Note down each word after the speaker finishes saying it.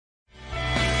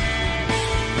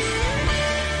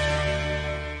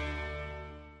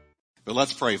But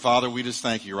let's pray. Father, we just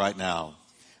thank you right now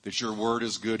that your word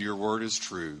is good, your word is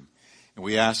true. And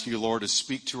we ask you, Lord, to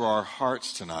speak to our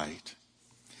hearts tonight.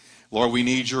 Lord, we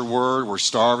need your word. We're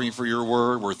starving for your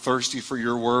word. We're thirsty for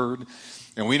your word.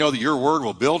 And we know that your word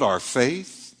will build our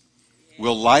faith,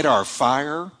 will light our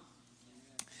fire,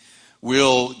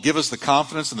 will give us the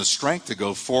confidence and the strength to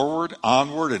go forward,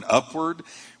 onward, and upward.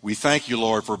 We thank you,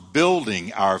 Lord, for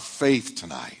building our faith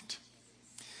tonight.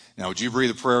 Now, would you breathe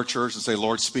a prayer, church, and say,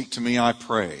 Lord, speak to me, I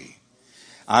pray.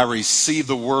 I receive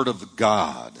the word of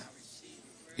God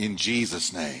in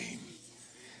Jesus' name.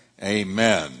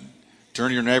 Amen. Turn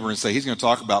to your neighbor and say, he's going to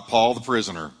talk about Paul the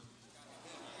prisoner.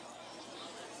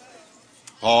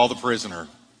 Paul the prisoner.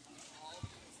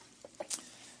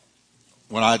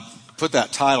 When I put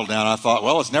that title down, I thought,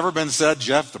 well, it's never been said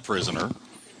Jeff the prisoner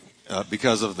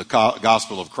because of the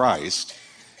gospel of Christ.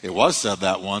 It was said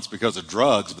that once because of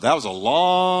drugs, but that was a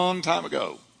long time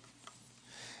ago.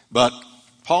 But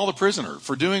Paul the prisoner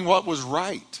for doing what was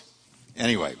right.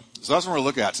 Anyway, so that's what we're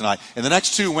going to look at tonight. In the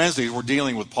next 2 Wednesdays, we're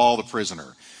dealing with Paul the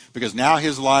prisoner because now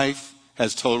his life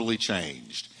has totally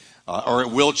changed. Or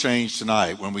it will change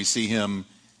tonight when we see him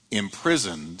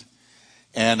imprisoned.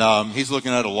 And he's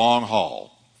looking at a long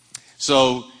haul.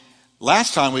 So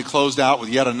last time we closed out with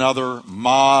yet another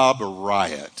mob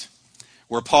riot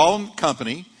where Paul and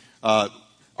company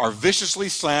are viciously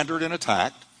slandered and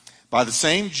attacked by the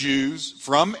same Jews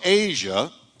from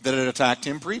Asia that had attacked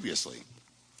him previously.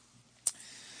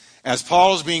 As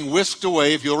Paul is being whisked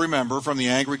away, if you'll remember, from the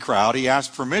angry crowd, he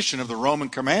asked permission of the Roman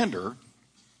commander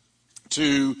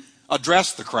to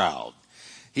address the crowd.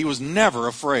 He was never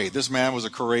afraid. This man was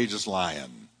a courageous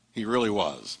lion. He really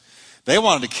was. They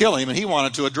wanted to kill him, and he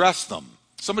wanted to address them.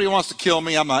 Somebody wants to kill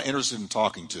me, I'm not interested in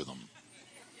talking to them.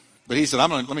 But he said,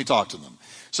 let me talk to them.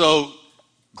 So,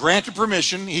 granted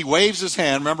permission, he waves his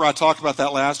hand. Remember, I talked about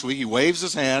that last week. He waves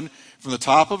his hand from the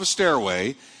top of a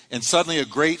stairway, and suddenly a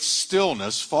great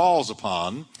stillness falls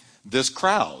upon this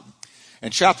crowd.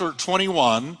 And chapter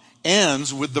 21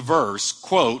 ends with the verse,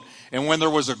 quote, "And when there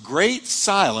was a great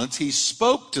silence, he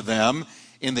spoke to them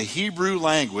in the Hebrew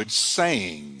language,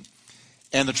 saying,"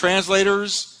 and the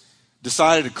translators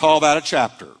decided to call that a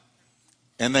chapter.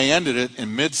 And they ended it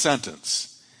in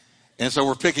mid-sentence. And so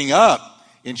we're picking up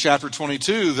in chapter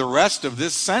 22 the rest of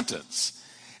this sentence.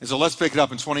 And so let's pick it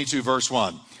up in 22 verse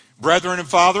 1. "Brethren and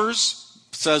fathers,"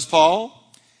 says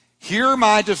Paul, "hear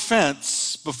my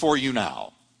defense before you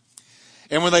now."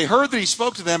 And when they heard that he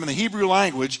spoke to them in the Hebrew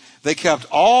language, they kept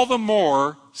all the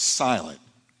more silent.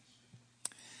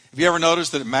 Have you ever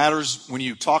noticed that it matters when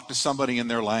you talk to somebody in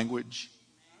their language?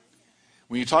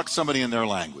 When you talk to somebody in their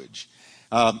language,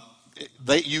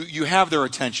 you have their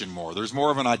attention more. There's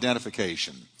more of an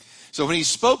identification. So when he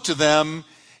spoke to them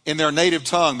in their native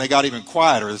tongue, they got even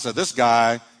quieter. They said, this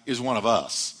guy is one of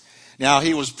us. Now,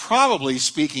 he was probably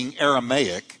speaking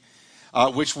Aramaic,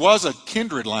 which was a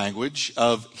kindred language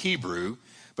of Hebrew,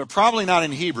 but probably not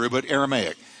in Hebrew, but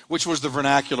Aramaic, which was the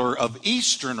vernacular of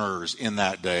Easterners in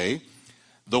that day.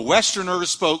 The Westerners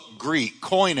spoke Greek,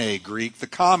 Koine Greek, the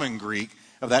common Greek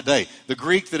of that day. The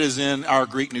Greek that is in our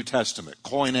Greek New Testament,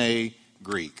 Koine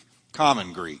Greek,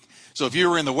 common Greek. So if you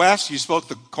were in the West, you spoke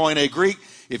the Koine Greek.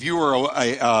 If you were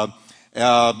a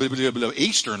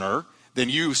Easterner, then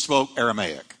you spoke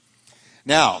Aramaic.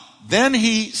 Now, then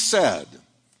he said,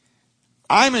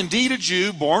 "I'm indeed a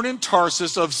Jew, born in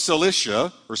Tarsus of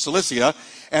Cilicia,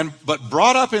 but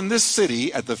brought up in this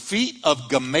city at the feet of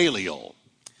Gamaliel,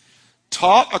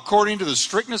 taught according to the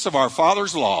strictness of our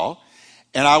father's law,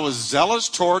 and I was zealous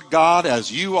toward God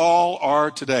as you all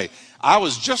are today." I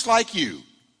was just like you.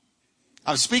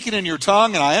 I'm speaking in your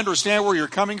tongue, and I understand where you're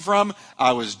coming from.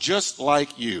 I was just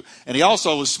like you. And he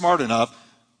also was smart enough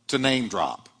to name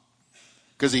drop,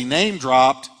 because he name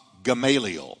dropped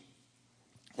Gamaliel.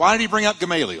 Why did he bring up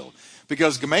Gamaliel?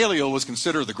 Because Gamaliel was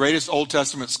considered the greatest Old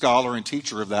Testament scholar and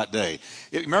teacher of that day.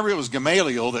 Remember, it was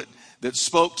Gamaliel that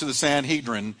spoke to the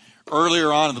Sanhedrin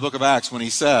earlier on in the book of Acts when he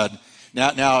said,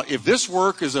 now, if this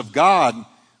work is of God,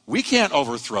 we can't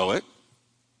overthrow it.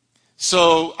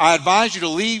 So I advise you to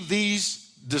leave these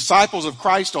disciples of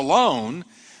Christ alone,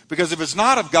 because if it's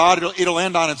not of God, it'll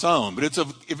end on its own. But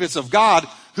if it's of God,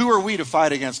 who are we to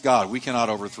fight against God? We cannot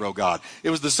overthrow God. It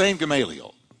was the same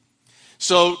Gamaliel.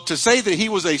 So to say that he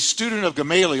was a student of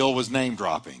Gamaliel was name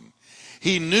dropping.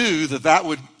 He knew that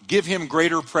would give him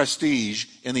greater prestige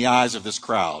in the eyes of this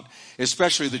crowd,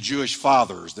 especially the Jewish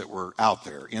fathers that were out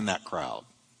there in that crowd.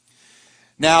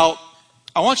 Now,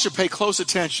 I want you to pay close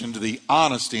attention to the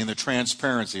honesty and the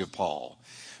transparency of Paul,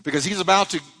 because he's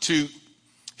about to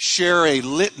share a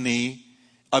litany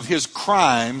of his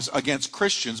crimes against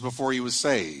Christians before he was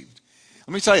saved.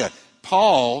 Let me tell you,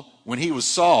 Paul when he was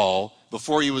Saul,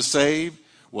 before he was saved,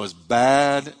 was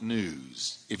bad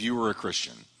news if you were a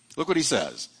Christian. Look what he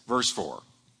says, verse 4.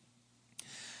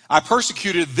 I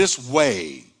persecuted this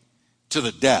way to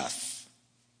the death,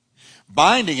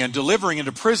 binding and delivering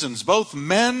into prisons both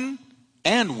men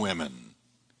and women,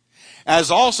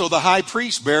 as also the high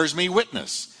priest bears me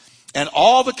witness, and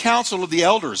all the council of the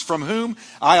elders, from whom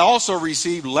I also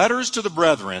received letters to the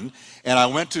brethren, and I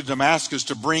went to Damascus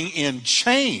to bring in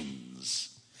chains,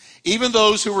 even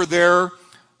those who were there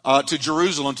to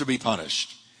Jerusalem to be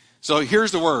punished. So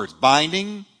here's the words: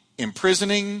 binding,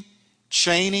 imprisoning,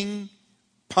 chaining,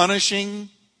 punishing,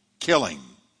 killing.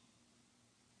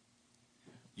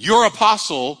 Your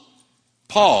apostle,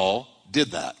 Paul,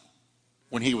 did that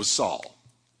when he was Saul.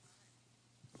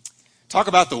 Talk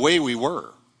about the way we were.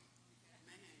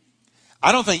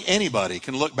 I don't think anybody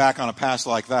can look back on a past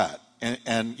like that.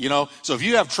 And you know, so if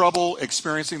you have trouble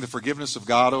experiencing the forgiveness of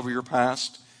God over your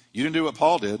past, you didn't do what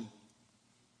Paul did.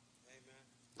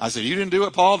 I said, you didn't do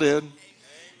what Paul did.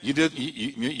 You did.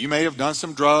 You may have done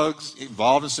some drugs,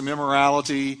 involved in some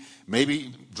immorality,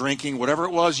 maybe drinking, whatever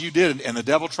it was you did, and the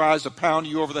devil tries to pound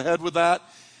you over the head with that.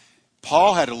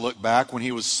 Paul had to look back when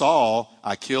he was Saul.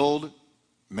 I killed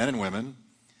men and women.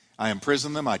 I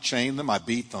imprisoned them. I chained them. I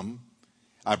beat them.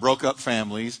 I broke up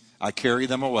families. I carried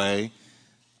them away.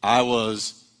 I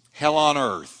was hell on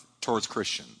earth towards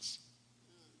Christians.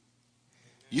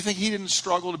 You think he didn't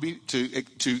struggle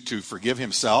to forgive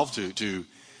himself?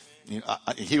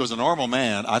 He was a normal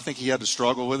man. I think he had to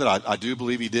struggle with it. I do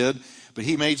believe he did. But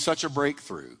he made such a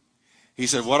breakthrough. He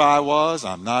said, what I was,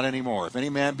 I'm not anymore. If any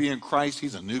man be in Christ,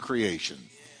 he's a new creation.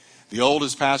 The old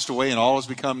has passed away and all has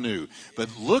become new. But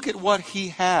look at what he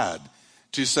had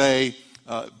to say,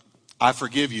 I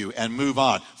forgive you, and move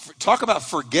on. Talk about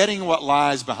forgetting what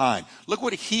lies behind. Look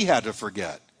what he had to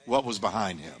forget, what was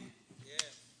behind him.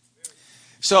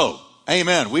 So,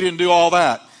 amen. We didn't do all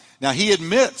that. Now, he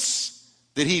admits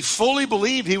that he fully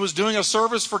believed he was doing a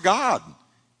service for God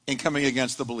in coming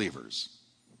against the believers.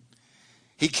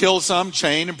 He killed some,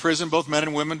 chained, imprisoned both men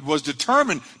and women, was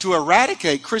determined to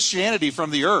eradicate Christianity from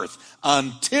the earth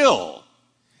until,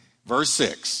 verse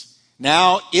 6,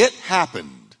 now it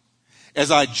happened, as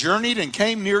I journeyed and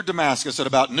came near Damascus at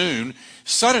about noon,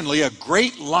 suddenly a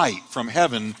great light from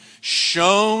heaven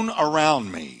shone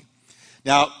around me.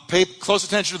 Now, pay close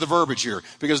attention to the verbiage here,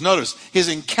 because notice, his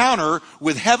encounter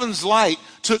with heaven's light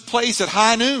took place at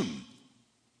high noon.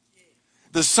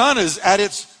 The sun is at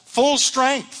its full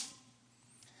strength.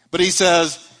 But he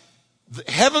says,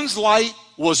 heaven's light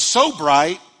was so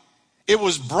bright, it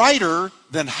was brighter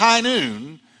than high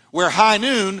noon, where high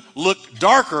noon looked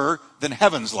darker than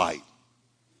heaven's light.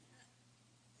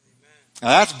 Now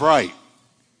that's bright.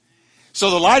 So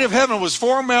the light of heaven was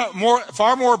far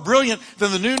more brilliant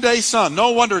than the noonday sun.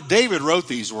 No wonder David wrote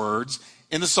these words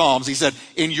in the Psalms. He said,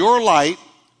 in your light,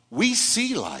 we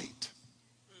see light.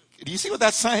 Do you see what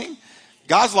that's saying?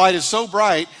 God's light is so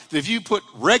bright that if you put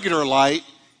regular light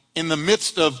in the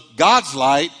midst of God's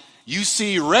light, you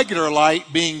see regular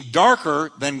light being darker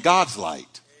than God's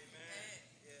light.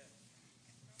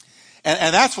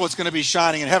 And that's what's going to be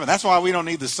shining in heaven. That's why we don't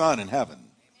need the sun in heaven.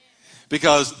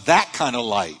 Because that kind of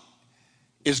light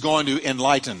is going to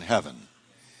enlighten heaven.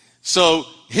 So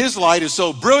his light is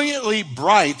so brilliantly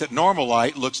bright that normal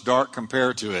light looks dark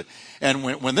compared to it. And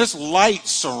when this light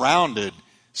surrounded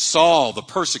Saul, the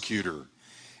persecutor,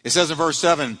 it says in verse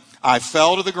 7, I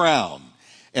fell to the ground,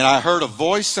 and I heard a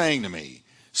voice saying to me,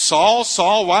 Saul,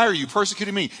 Saul, why are you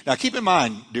persecuting me? Now keep in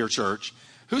mind, dear church,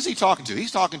 who's he talking to?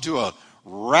 He's talking to a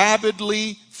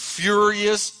rabidly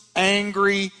furious,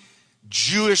 angry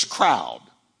Jewish crowd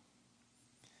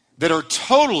that are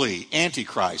totally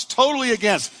antichrist, totally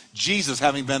against Jesus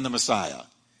having been the Messiah.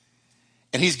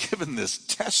 And he's given this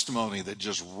testimony that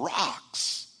just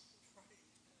rocks.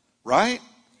 Right?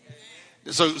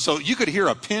 So you could hear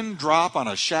a pin drop on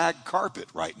a shag carpet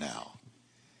right now.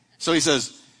 So he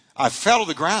says, I fell to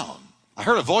the ground. I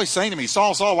heard a voice saying to me,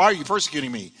 Saul, Saul, why are you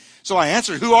persecuting me? So I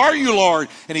answered, who are you, Lord?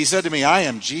 And he said to me, I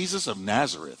am Jesus of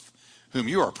Nazareth, whom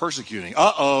you are persecuting.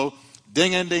 Uh-oh.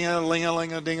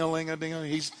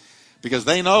 Ding-a-ding-a-ling-a-ling-a-ding-a-ling-a-ding-a. Because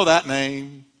they know that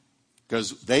name.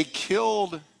 Because they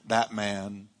killed that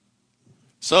man.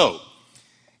 So,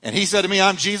 and he said to me,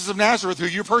 I'm Jesus of Nazareth, who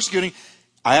you're persecuting.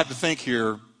 I have to think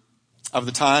here of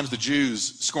the times the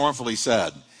Jews scornfully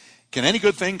said, can any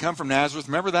good thing come from Nazareth?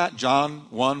 Remember that? John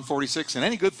 1:46. Can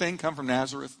any good thing come from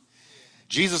Nazareth?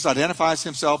 Jesus identifies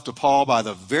himself to Paul by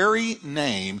the very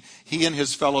name he and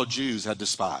his fellow Jews had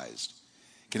despised.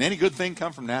 Can any good thing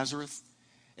come from Nazareth?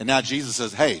 And now Jesus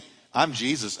says, hey, I'm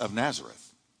Jesus of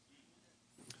Nazareth,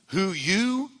 who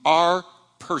you are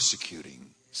persecuting,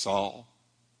 Saul.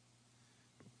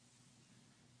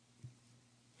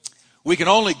 We can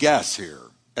only guess here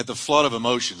at the flood of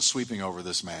emotions sweeping over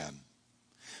this man.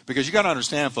 Because you got to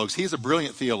understand, folks, he's a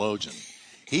brilliant theologian.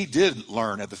 He did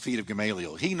learn at the feet of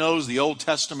Gamaliel. He knows the Old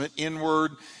Testament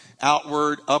inward,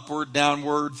 outward, upward,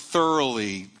 downward,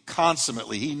 thoroughly,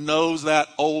 consummately. He knows that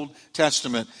Old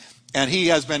Testament. And he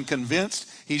has been convinced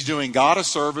he's doing God a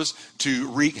service to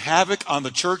wreak havoc on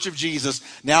the church of Jesus.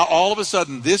 Now, all of a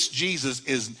sudden, this Jesus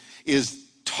is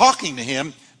talking to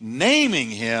him, naming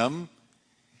him,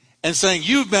 and saying,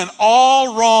 you've been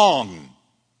all wrong.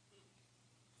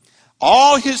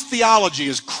 All his theology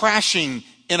is crashing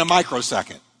in a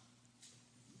microsecond.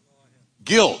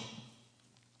 Guilt,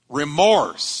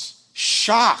 remorse,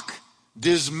 shock,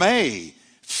 dismay,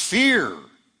 fear.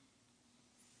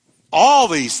 All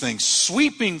these things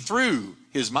sweeping through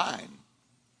his mind.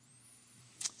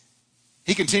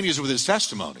 He continues with his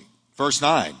testimony. Verse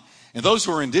 9. And those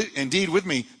who were indeed with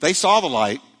me, they saw the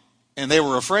light and they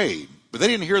were afraid, but they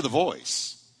didn't hear the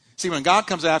voice. See, when God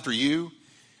comes after you,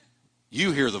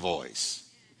 you hear the voice.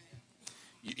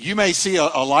 You may see a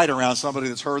light around somebody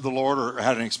that's heard the Lord or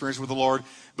had an experience with the Lord,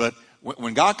 but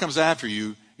when God comes after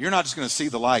you, you're not just going to see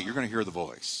the light, you're going to hear the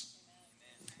voice.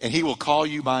 And he will call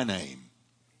you by name.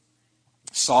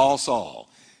 Saul, Saul.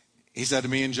 He said to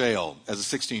me in jail as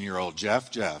a 16-year-old,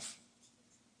 Jeff,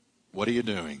 what are you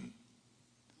doing?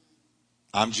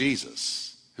 I'm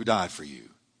Jesus who died for you.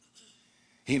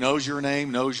 He knows your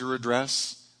name, knows your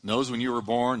address, knows when you were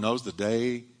born, knows the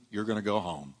day you're going to go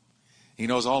home. He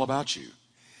knows all about you.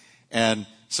 And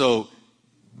so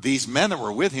these men that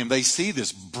were with him, they see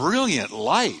this brilliant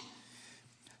light.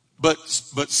 But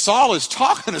Saul is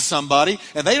talking to somebody,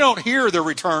 and they don't hear the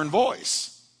return voice.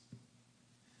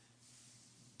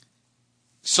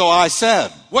 So I said,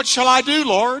 what shall I do,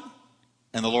 Lord?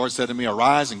 And the Lord said to me,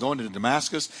 arise and go into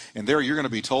Damascus, and there you're going to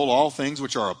be told all things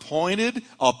which are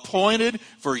appointed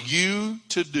for you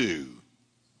to do.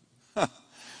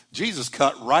 Jesus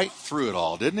cut right through it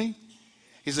all, didn't he?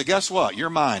 He said, guess what? You're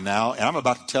mine now, and I'm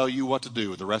about to tell you what to do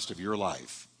with the rest of your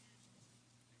life.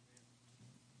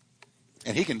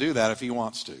 And he can do that if he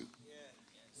wants to.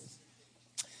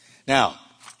 Now,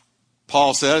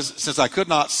 Paul says, since I could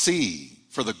not see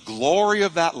for the glory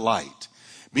of that light,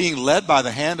 being led by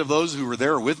the hand of those who were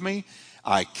there with me,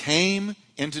 I came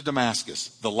into Damascus.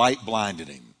 The light blinded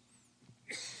him.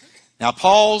 Now,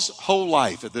 Paul's whole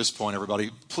life at this point,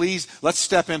 everybody, please, let's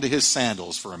step into his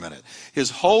sandals for a minute. His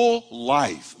whole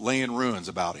life lay in ruins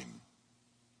about him.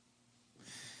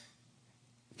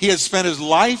 He had spent his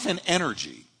life and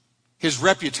energy, his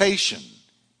reputation,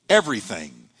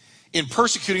 everything, in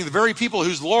persecuting the very people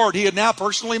whose Lord he had now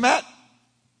personally met.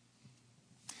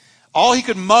 All he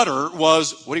could mutter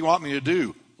was, what do you want me to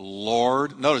do,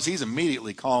 Lord? Notice, he's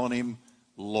immediately calling him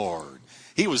Lord.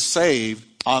 He was saved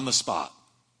on the spot.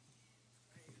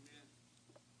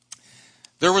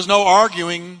 There was no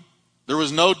arguing. There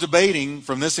was no debating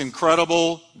from this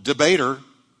incredible debater.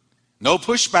 No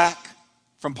pushback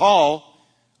from Paul.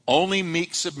 Only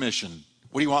meek submission.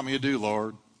 What do you want me to do,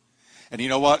 Lord? And you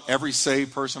know what every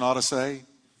saved person ought to say?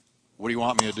 What do you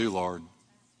want me to do, Lord?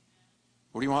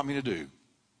 What do you want me to do?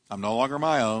 I'm no longer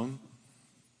my own.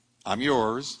 I'm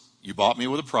yours. You bought me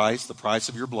with a price, the price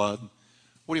of your blood.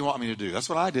 What do you want me to do? That's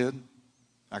what I did.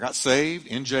 I got saved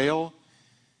in jail.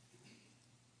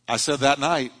 I said that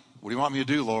night, what do you want me to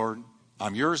do, Lord?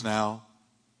 I'm yours now.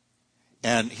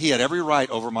 And he had every right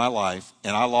over my life,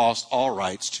 and I lost all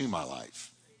rights to my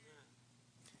life.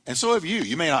 And so have you.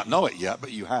 You may not know it yet,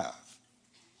 but you have.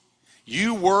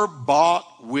 You were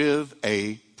bought with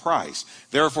a price.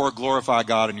 Therefore, glorify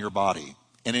God in your body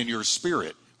and in your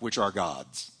spirit, which are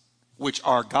God's. Which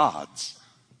are God's.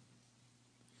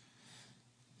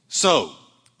 So,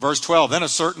 verse 12, then a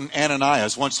certain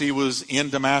Ananias, once he was in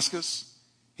Damascus,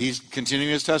 he's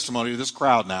continuing his testimony to this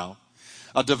crowd now.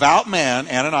 A devout man,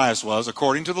 Ananias was,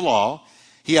 according to the law.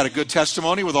 He had a good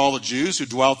testimony with all the Jews who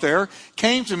dwelt there.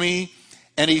 Came to me,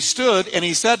 and he stood, and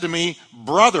he said to me,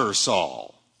 Brother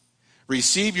Saul,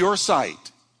 receive your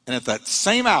sight. And at that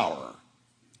same hour,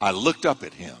 I looked up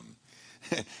at him.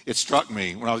 It struck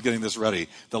me when I was getting this ready.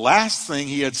 The last thing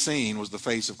he had seen was the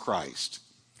face of Christ.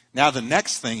 Now the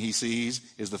next thing he sees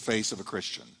is the face of a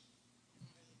Christian.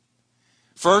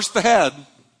 First the head,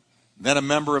 then a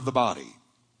member of the body.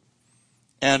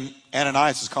 And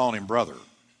Ananias is calling him brother.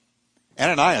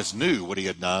 Ananias knew what he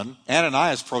had done.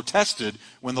 Ananias protested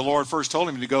when the Lord first told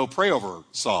him to go pray over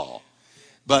Saul.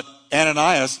 But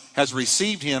Ananias has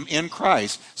received him in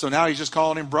Christ, so now he's just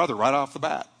calling him brother right off the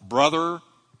bat. Brother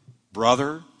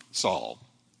Saul.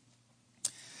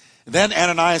 Then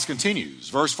Ananias continues,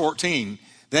 verse 14.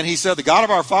 Then he said, the God of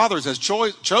our fathers has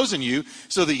chosen you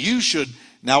so that you should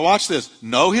Now watch this.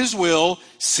 Know his will,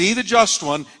 see the just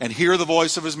one, and hear the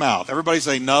voice of his mouth. Everybody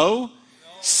say know,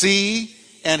 see,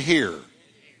 and hear.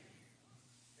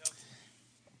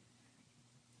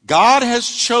 God has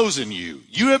chosen you.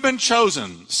 You have been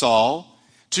chosen, Saul,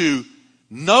 to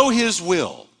know his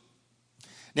will.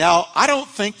 Now, I don't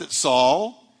think that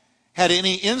Saul had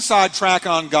any inside track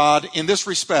on God in this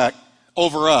respect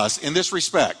over us, in this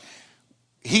respect.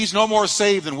 He's no more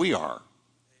saved than we are.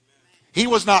 He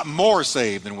was not more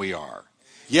saved than we are.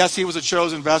 Yes, he was a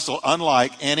chosen vessel,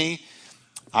 unlike any,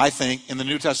 I think, in the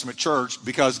New Testament church,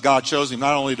 because God chose him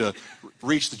not only to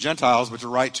reach the Gentiles, but to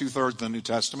write 2/3 of the New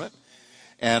Testament.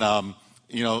 And,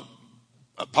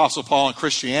 Apostle Paul and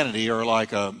Christianity are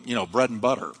like, bread and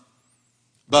butter.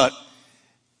 But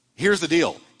here's the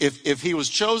deal. If he was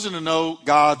chosen to know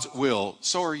God's will,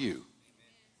 so are you.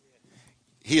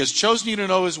 He has chosen you to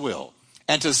know his will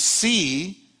and to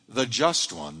see the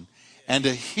just one and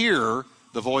to hear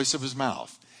the voice of his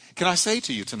mouth. Can I say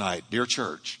to you tonight, dear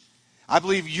church, I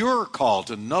believe you're called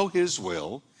to know his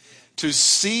will, to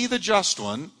see the just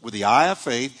one with the eye of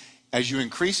faith as you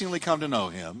increasingly come to know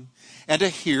him, and to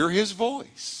hear his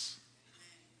voice.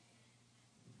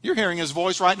 You're hearing his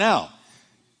voice right now.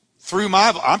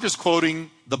 I'm just quoting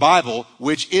the Bible,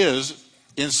 which is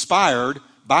inspired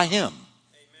by him.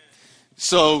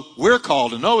 So we're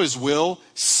called to know his will,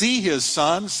 see his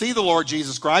Son, see the Lord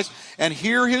Jesus Christ, and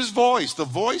hear his voice, the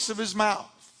voice of his mouth.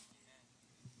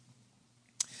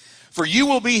 For you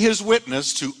will be his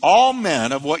witness to all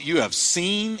men of what you have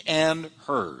seen and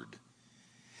heard.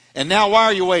 And now why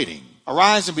are you waiting?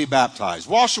 Arise and be baptized.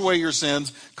 Wash away your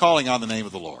sins, calling on the name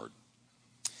of the Lord.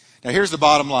 Now here's the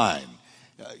bottom line.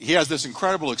 He has this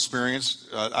incredible experience.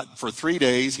 For 3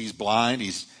 days he's blind.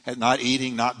 He's not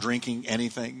eating, not drinking,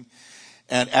 anything.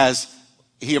 And as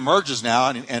he emerges now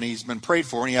and he's been prayed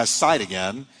for and he has sight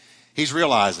again, he's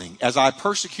realizing, as I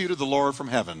persecuted the Lord from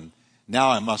heaven, now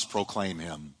I must proclaim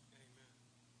him.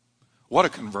 What a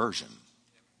conversion.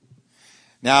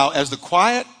 Now, as the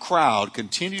quiet crowd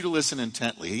continued to listen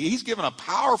intently, he's given a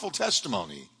powerful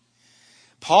testimony.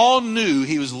 Paul knew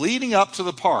he was leading up to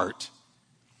the part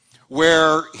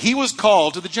where he was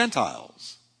called to the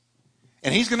Gentiles.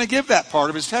 And he's going to give that part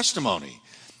of his testimony.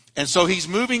 And so he's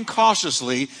moving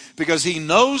cautiously because he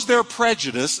knows their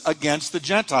prejudice against the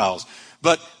Gentiles.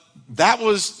 But that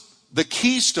was the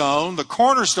keystone, the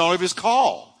cornerstone of his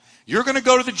call. You're going to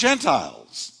go to the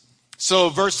Gentiles. So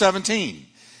verse 17.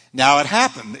 Now it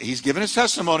happened, he's given his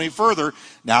testimony further.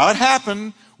 Now it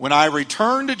happened when I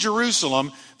returned to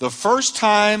Jerusalem the first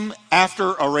time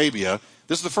after Arabia.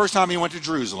 This is the first time he went to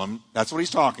Jerusalem. That's what he's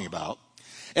talking about.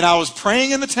 And I was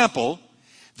praying in the temple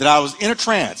that I was in a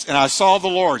trance. And I saw the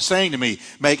Lord saying to me,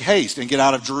 make haste and get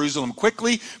out of Jerusalem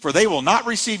quickly, for they will not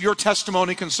receive your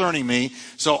testimony concerning me.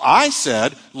 So I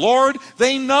said, Lord,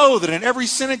 they know that in every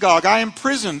synagogue I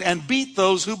imprisoned and beat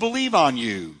those who believe on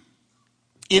you.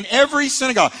 In every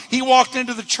synagogue, he walked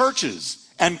into the churches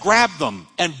and grabbed them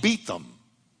and beat them.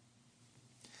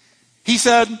 He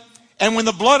said, and when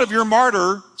the blood of your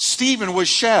martyr, Stephen, was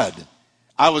shed,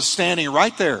 I was standing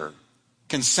right there,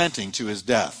 consenting to his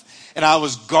death. And I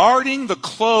was guarding the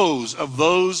clothes of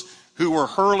those who were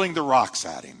hurling the rocks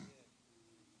at him.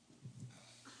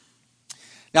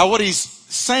 Now what he's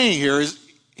saying here is,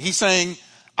 he's saying,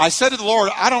 I said to the Lord,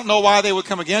 I don't know why they would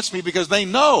come against me, because they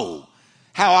know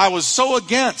how I was so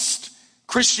against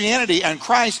Christianity and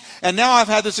Christ, and now I've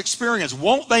had this experience.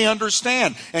 Won't they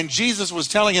understand? And Jesus was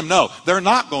telling him, no, they're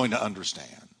not going to understand.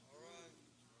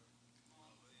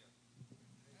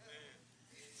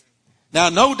 Now,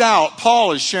 no doubt,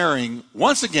 Paul is sharing,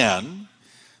 once again,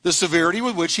 the severity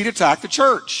with which he'd attacked the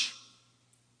church.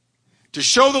 To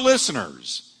show the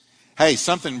listeners, hey,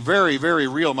 something very, very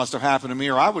real must have happened to me,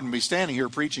 or I wouldn't be standing here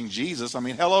preaching Jesus. I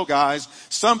mean, hello, guys,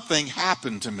 something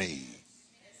happened to me.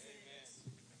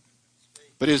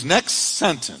 But his next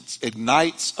sentence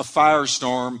ignites a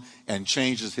firestorm and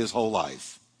changes his whole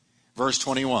life. Verse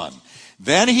 21.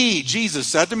 Then he, Jesus,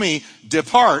 said to me,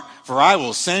 depart, for I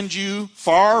will send you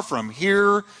far from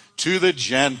here to the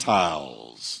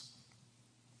Gentiles.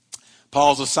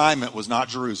 Paul's assignment was not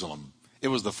Jerusalem. It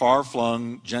was the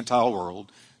far-flung Gentile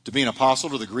world, to be an apostle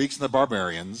to the Greeks and the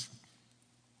barbarians.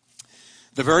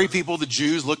 The very people the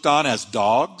Jews looked on as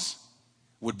dogs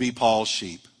would be Paul's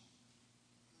sheep.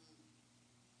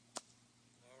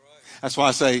 That's why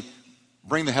I say,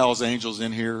 bring the Hell's Angels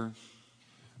in here.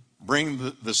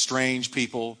 Bring the strange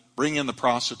people. Bring in the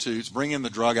prostitutes. Bring in the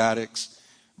drug addicts.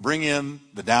 Bring in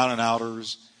the down and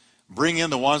outers. Bring in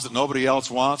the ones that nobody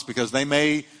else wants, because they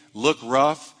may look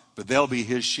rough, but they'll be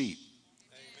his sheep.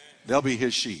 Amen. They'll be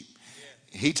his sheep.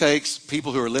 Yeah. He takes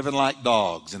people who are living like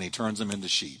dogs and he turns them into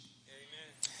sheep.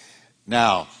 Amen.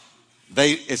 Now,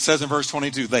 it says in verse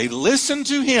 22, they listened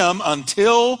to him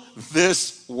until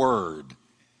this word,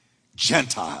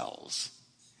 Gentiles.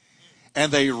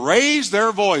 And they raised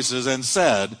their voices and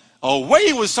said,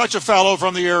 away with such a fellow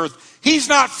from the earth. He's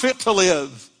not fit to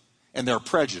live. And their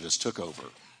prejudice took over.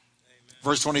 Amen.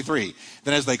 Verse 23,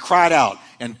 then as they cried out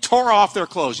and tore off their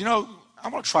clothes. You know,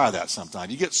 I'm going to try that sometime.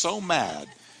 You get so mad,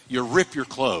 you rip your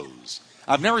clothes.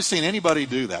 I've never seen anybody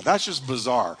do that. That's just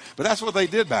bizarre. But that's what they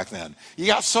did back then. You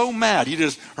got so mad, you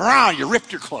just, you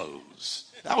ripped your clothes.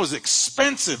 That was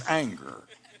expensive anger,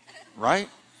 right?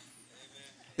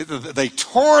 They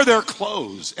tore their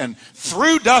clothes and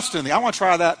threw dust in the air. I want to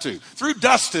try that too. Threw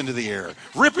dust into the air,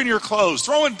 ripping your clothes,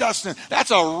 throwing dust in.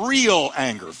 That's a real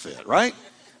anger fit, right?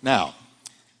 Now,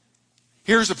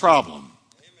 here's the problem.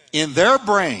 In their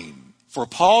brain, for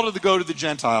Paul to go to the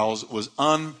Gentiles was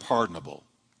unpardonable.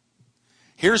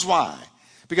 Here's why.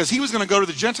 Because he was going to go to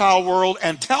the Gentile world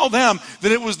and tell them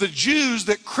that it was the Jews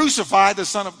that crucified the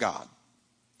Son of God.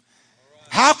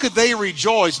 How could they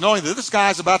rejoice knowing that this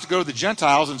guy's about to go to the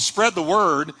Gentiles and spread the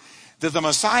word that the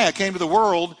Messiah came to the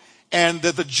world and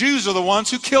that the Jews are the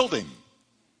ones who killed him?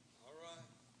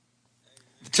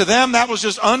 To them, that was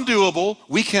just undoable.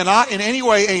 We cannot in any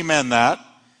way amen that.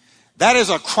 That is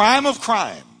a crime of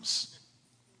crimes.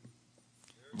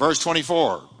 Verse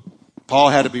 24, Paul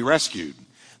had to be rescued.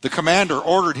 The commander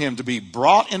ordered him to be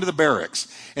brought into the barracks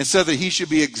and said that he should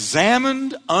be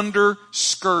examined under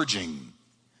scourging.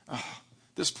 Oh,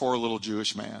 this poor little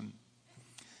Jewish man.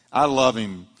 I love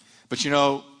him. But you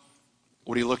know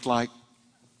what he looked like?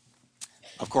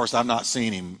 Of course, I've not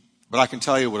seen him. But I can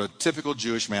tell you what a typical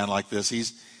Jewish man like this,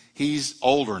 he's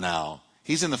older now.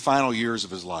 He's in the final years of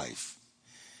his life.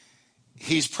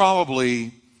 He's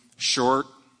probably short.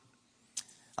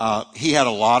 He had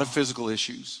a lot of physical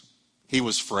issues. He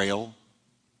was frail.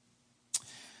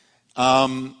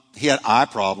 He had eye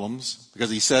problems because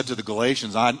he said to the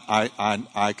Galatians,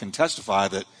 I can testify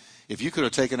that if you could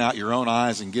have taken out your own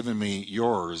eyes and given me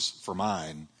yours for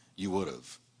mine, you would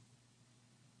have.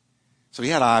 So he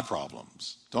had eye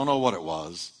problems. Don't know what it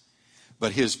was.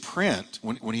 But his print,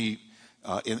 when he,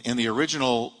 in the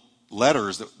original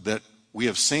letters that we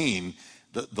have seen,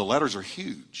 the letters are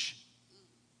huge.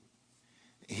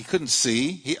 He couldn't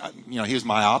see. He was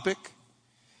myopic.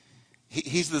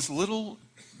 He's this little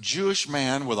Jewish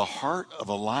man with a heart of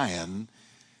a lion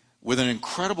with an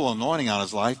incredible anointing on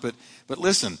his life. But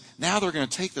listen, now they're going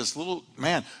to take this little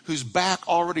man whose back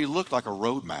already looked like a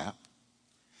road map.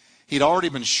 He'd already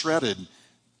been shredded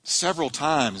several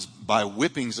times by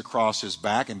whippings across his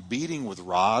back and beating with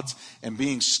rods and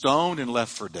being stoned and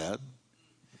left for dead.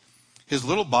 His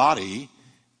little body,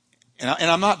 and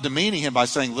I'm not demeaning him by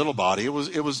saying little body.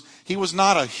 He was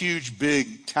not a huge,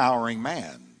 big, towering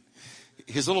man.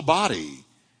 His little body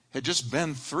had just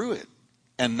been through it.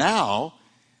 And now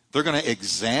they're going to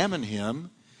examine him,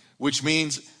 which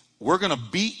means we're going to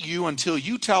beat you until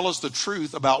you tell us the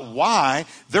truth about why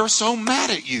they're so mad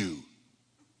at you.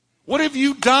 What have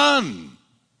you done?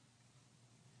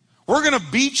 We're going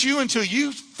to beat you until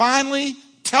you finally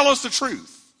tell us the truth.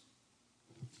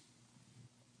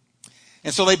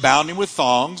 And so they bound him with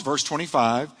thongs, verse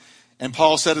 25. And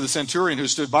Paul said to the centurion who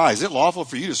stood by, is it lawful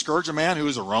for you to scourge a man who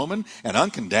is a Roman and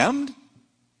uncondemned?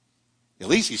 At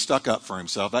least he stuck up for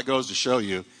himself. That goes to show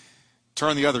you,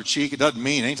 turn the other cheek. It doesn't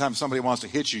mean anytime somebody wants to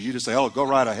hit you, you just say, oh, go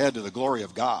right ahead to the glory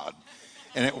of God.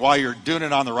 And while you're doing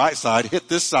it on the right side, hit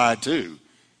this side too.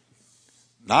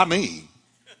 Not me.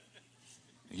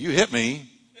 You hit me,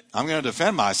 I'm going to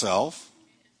defend myself.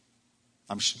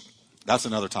 That's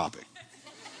another topic.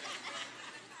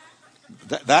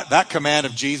 That command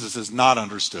of Jesus is not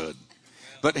understood.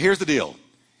 But here's the deal.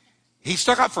 He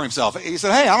stuck up for himself. He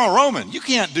said, hey, I'm a Roman. You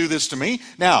can't do this to me.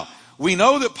 Now, we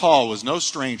know that Paul was no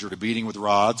stranger to beating with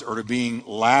rods or to being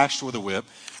lashed with a whip.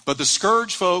 But the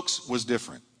scourge, folks, was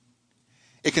different.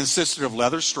 It consisted of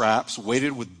leather straps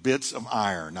weighted with bits of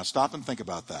iron. Now stop and think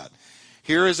about that.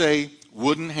 Here is a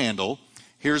wooden handle.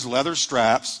 Here's leather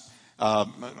straps. I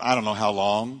don't know how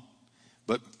long,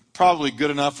 but probably good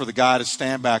enough for the guy to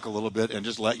stand back a little bit and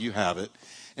just let you have it.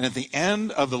 And at the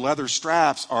end of the leather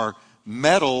straps are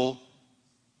metal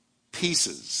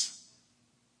pieces,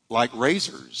 like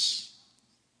razors.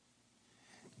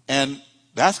 And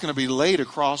that's going to be laid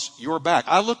across your back.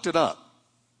 I looked it up.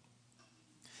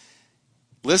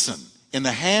 Listen, in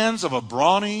the hands of a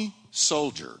brawny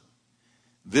soldier,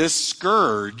 this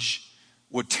scourge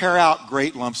would tear out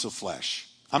great lumps of flesh.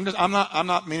 I'm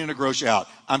not meaning to gross you out.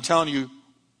 I'm telling you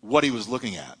what he was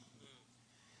looking at.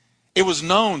 It was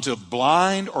known to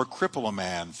blind or cripple a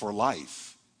man for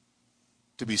life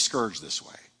to be scourged this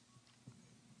way.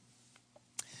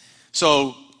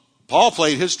 So Paul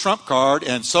played his trump card,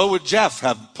 and so would Jeff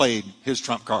have played his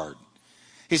trump card.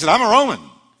 He said, I'm a Roman.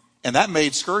 And that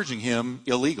made scourging him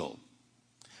illegal.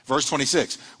 Verse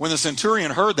 26, when the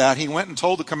centurion heard that, he went and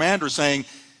told the commander, saying,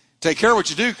 take care what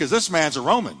you do, because this man's a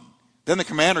Roman. Then the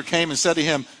commander came and said to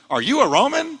him, are you a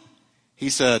Roman? He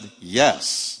said,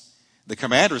 yes. The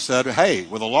commander said, hey,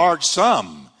 with a large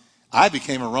sum, I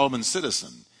became a Roman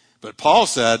citizen. But Paul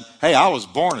said, hey, I was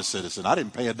born a citizen. I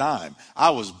didn't pay a dime.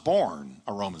 I was born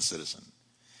a Roman citizen.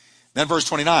 Then verse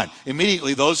 29,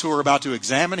 immediately those who were about to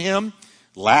examine him,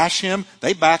 lash him,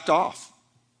 they backed off.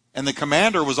 And the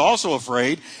commander was also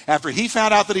afraid after he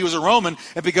found out that he was a Roman,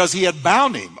 and because he had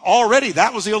bound him. Already,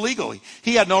 that was illegal.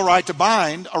 He had no right to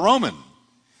bind a Roman.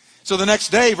 So the next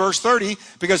day, verse 30,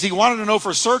 because he wanted to know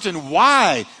for certain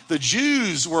why the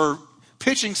Jews were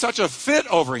pitching such a fit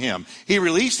over him, he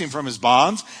released him from his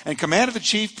bonds and commanded the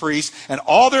chief priests and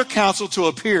all their council to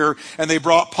appear. And they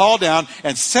brought Paul down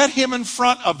and set him in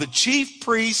front of the chief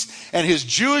priests and his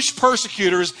Jewish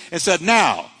persecutors and said,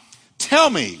 now, tell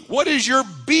me, what is your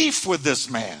beef with this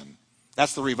man?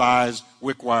 That's the Revised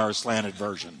Wickwire slanted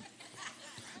version.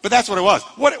 But that's what it was.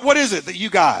 What is it that you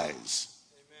guys,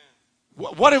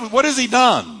 what has he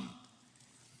done?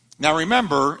 Now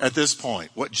remember at this point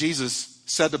what Jesus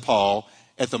said to Paul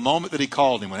at the moment that he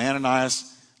called him, when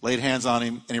Ananias laid hands on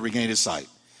him and he regained his sight.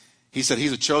 He said,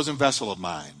 he's a chosen vessel of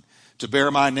mine to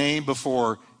bear my name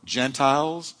before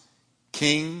Gentiles,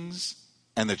 kings,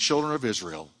 and the children of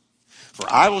Israel. For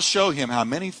I will show him how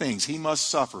many things he must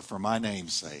suffer for my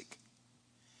name's sake.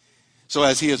 So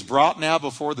as he is brought now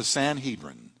before the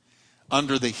Sanhedrin,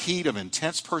 under the heat of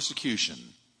intense persecution,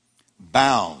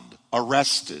 bound,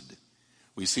 arrested,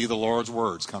 we see the Lord's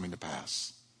words coming to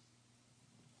pass.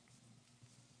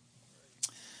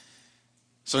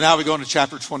 So now we go into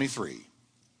chapter 23.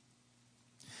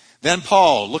 Then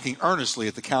Paul, looking earnestly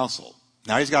at the council,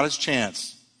 now he's got his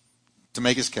chance to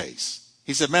make his case.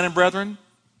 He said, men and brethren,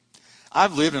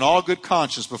 I've lived in all good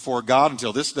conscience before God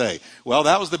until this day. Well,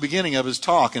 that was the beginning of his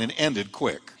talk, and it ended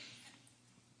quick.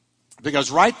 Because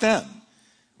right then,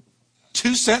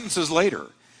 2 sentences later,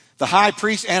 the high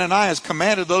priest Ananias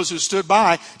commanded those who stood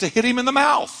by to hit him in the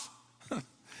mouth.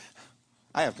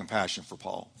 I have compassion for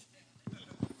Paul.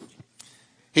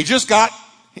 He just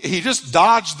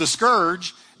dodged the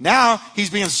scourge. Now he's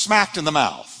being smacked in the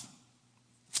mouth.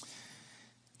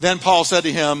 Then Paul said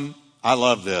to him, I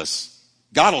love this.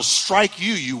 God will strike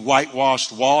you, you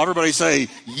whitewashed wall. Everybody say,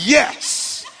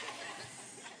 yes.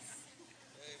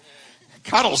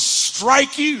 God will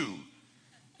strike you,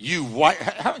 you white.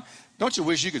 Don't you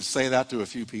wish you could say that to a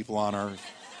few people on earth?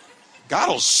 God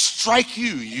will strike you,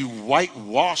 you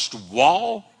whitewashed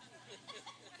wall.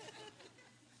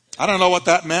 I don't know what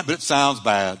that meant, but it sounds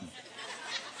bad.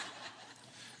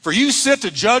 For you sit to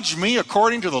judge me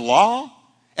according to the law?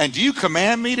 And do you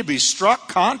command me to be struck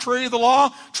contrary to the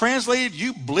law? Translated,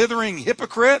 you blithering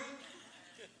hypocrite.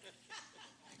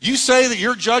 You say that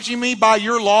you're judging me by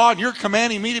your law and you're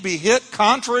commanding me to be hit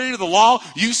contrary to the law.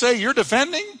 You say you're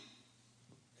defending? Amen.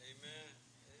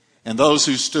 And those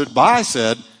who stood by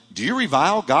said, do you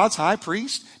revile God's high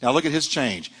priest? Now look at his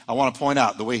change. I want to point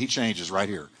out the way he changes right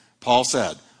here. Paul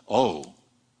said, oh,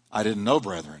 I didn't know,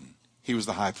 brethren, he was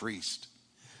the high priest.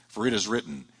 For it is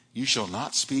written, you shall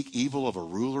not speak evil of a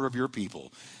ruler of your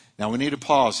people. Now we need to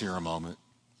pause here a moment.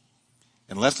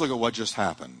 And let's look at what just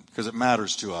happened, because it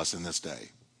matters to us in this day.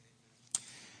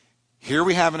 Here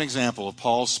we have an example of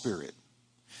Paul's spirit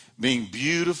being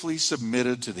beautifully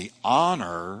submitted to the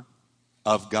honor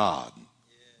of God.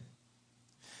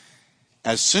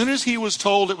 As soon as he was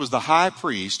told it was the high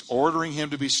priest ordering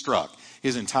him to be struck,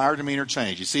 his entire demeanor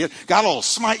changed. You see it? God will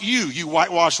smite you, you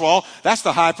whitewashed wall. That's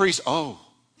the high priest. Oh,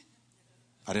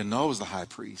 I didn't know it was the high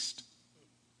priest.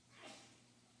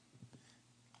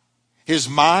 His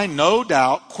mind, no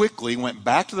doubt, quickly went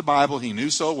back to the Bible he knew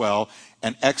so well,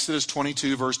 and Exodus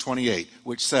 22, verse 28,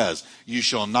 which says, you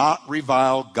shall not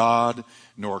revile God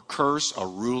nor curse a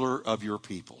ruler of your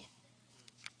people.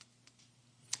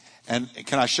 And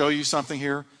can I show you something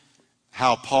here?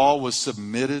 How Paul was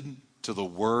submitted to the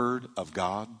Word of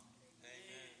God.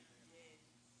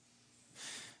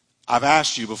 I've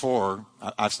asked you before,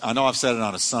 I know I've said it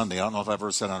on a Sunday, I don't know if I've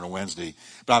ever said it on a Wednesday,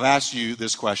 but I've asked you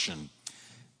this question.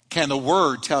 Can the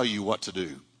Word tell you what to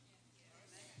do?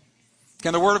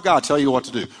 Can the Word of God tell you what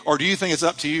to do? Or do you think it's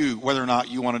up to you whether or not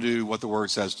you want to do what the Word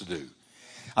says to do?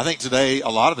 I think today a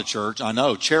lot of the church, I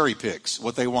know, cherry picks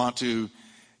what they want to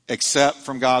accept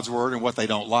from God's Word and what they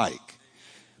don't like.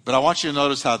 But I want you to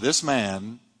notice how this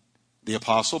man, the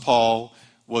Apostle Paul,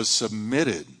 was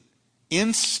submitted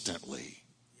instantly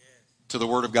to the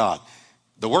Word of God.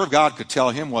 The Word of God could tell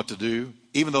him what to do,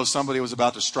 even though somebody was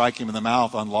about to strike him in the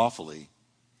mouth unlawfully.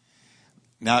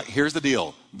 Now, here's the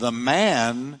deal. The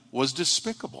man was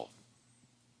despicable.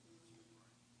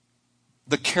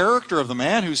 The character of the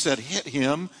man who said hit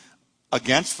him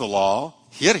against the law,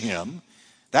 hit him,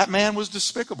 that man was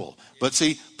despicable. But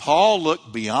see, Paul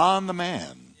looked beyond the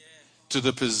man to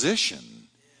the position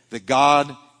that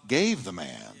God gave the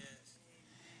man.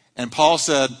 And Paul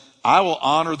said, I will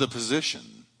honor the position,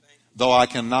 though I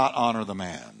cannot honor the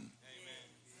man.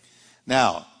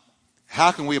 Now,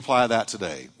 how can we apply that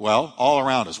today? Well, all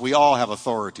around us. We all have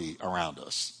authority around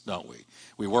us, don't we?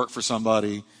 We work for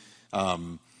somebody.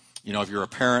 If you're a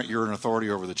parent, you're an authority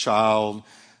over the child.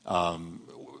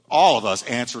 All of us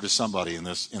answer to somebody in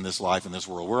this life, in this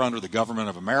world. We're under the government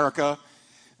of America,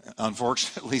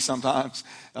 unfortunately, sometimes,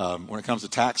 when it comes to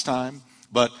tax time.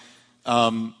 But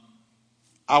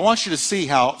I want you to see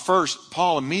how, first,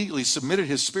 Paul immediately submitted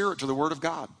his spirit to the Word of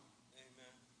God.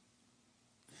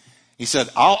 He said,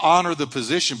 I'll honor the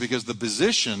position because the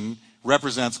position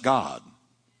represents God,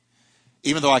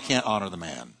 even though I can't honor the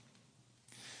man.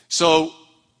 So,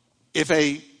 if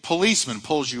a policeman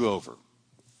pulls you over,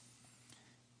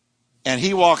 and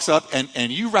he walks up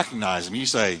and you recognize him, you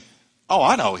say, oh,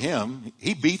 I know him.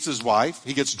 He beats his wife.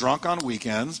 He gets drunk on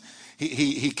weekends.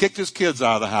 He kicked his kids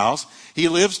out of the house. He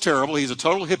lives terrible. He's a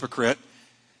total hypocrite.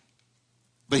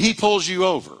 But he pulls you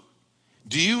over.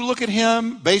 Do you look at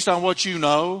him based on what you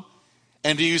know?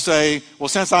 And do you say, well,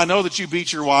 since I know that you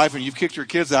beat your wife and you've kicked your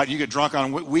kids out and you get drunk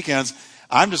on weekends,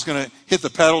 I'm just going to hit the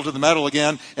pedal to the metal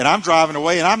again and I'm driving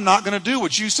away and I'm not going to do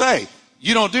what you say.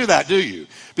 You don't do that, do you?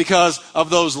 Because of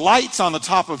those lights on the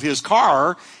top of his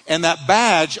car and that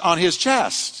badge on his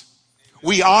chest.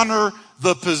 We honor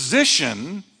the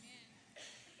position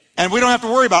and we don't have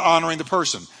to worry about honoring the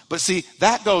person. But see,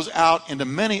 that goes out into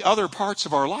many other parts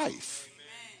of our life.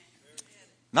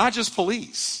 Not just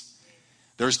police.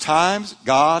 There's times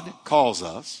God calls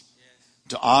us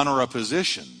to honor a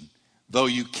position, though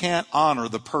you can't honor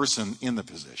the person in the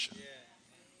position.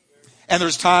 And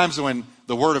there's times when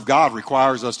the Word of God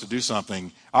requires us to do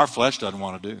something our flesh doesn't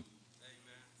want to do.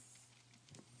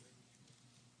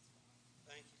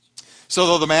 So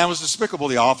though the man was despicable,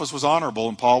 the office was honorable,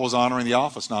 and Paul was honoring the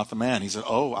office, not the man. He said,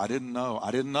 oh, I didn't know.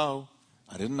 I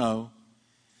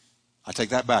take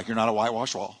that back. You're not a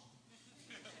whitewash wall.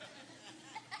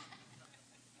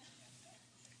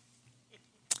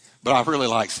 But I really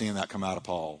like seeing that come out of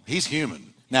Paul. He's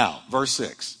human. Now, verse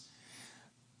 6.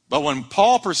 But when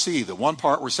Paul perceived that one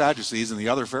part were Sadducees and the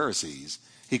other Pharisees,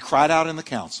 he cried out in the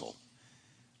council,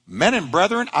 Men and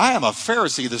brethren, I am a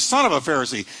Pharisee, the son of a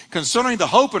Pharisee. Concerning the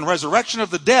hope and resurrection of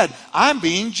the dead, I'm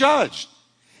being judged.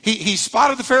 He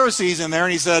spotted the Pharisees in there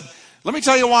and he said, let me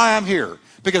tell you why I'm here.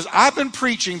 Because I've been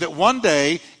preaching that one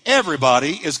day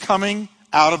everybody is coming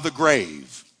out of the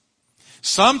grave.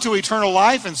 Some to eternal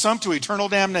life and some to eternal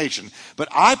damnation. But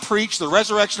I preach the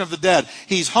resurrection of the dead.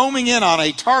 He's homing in on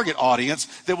a target audience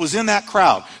that was in that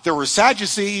crowd. There were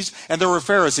Sadducees and there were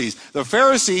Pharisees. The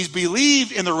Pharisees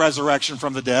believed in the resurrection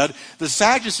from the dead. The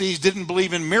Sadducees didn't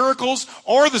believe in miracles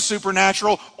or the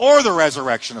supernatural or the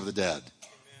resurrection of the dead.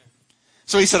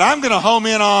 So he said, I'm going to home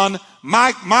in on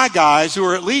my guys who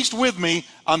are at least with me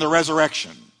on the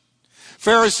resurrection.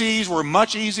 Pharisees were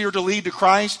much easier to lead to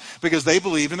Christ because they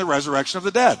believed in the resurrection of the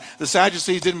dead. The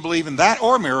Sadducees didn't believe in that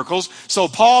or miracles. So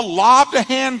Paul lobbed a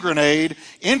hand grenade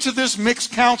into this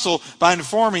mixed council by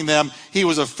informing them he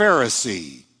was a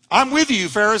Pharisee. I'm with you,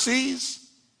 Pharisees.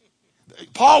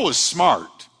 Paul was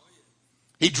smart.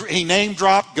 He name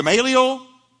dropped Gamaliel.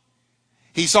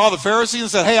 He saw the Pharisees and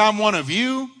said, hey, I'm one of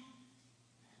you.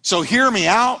 So hear me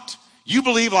out. You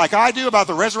believe like I do about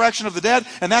the resurrection of the dead,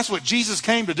 and that's what Jesus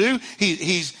came to do.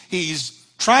 He's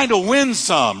trying to win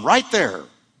some right there.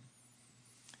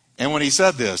 And when he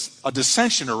said this, a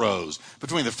dissension arose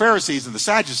between the Pharisees and the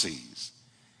Sadducees.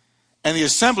 And the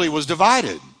assembly was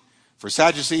divided. For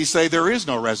Sadducees say there is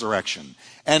no resurrection,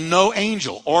 and no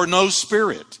angel or no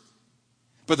spirit.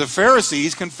 But the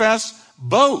Pharisees confess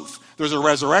both. There's a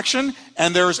resurrection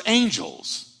and there's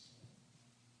angels.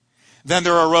 Then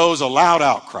there arose a loud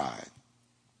outcry.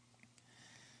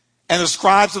 And the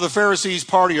scribes of the Pharisees'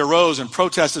 party arose and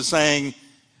protested, saying,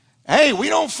 hey, we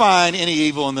don't find any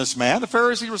evil in this man. The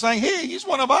Pharisees were saying, hey, he's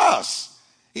one of us.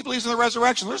 He believes in the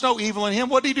resurrection. There's no evil in him.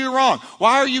 What did he do wrong?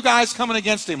 Why are you guys coming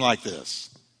against him like this?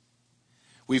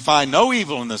 We find no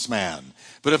evil in this man.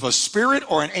 But if a spirit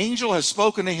or an angel has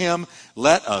spoken to him,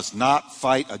 let us not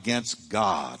fight against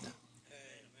God.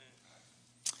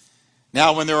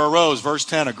 Now when there arose, verse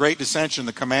 10, a great dissension,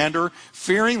 the commander,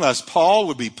 fearing lest Paul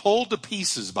would be pulled to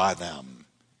pieces by them,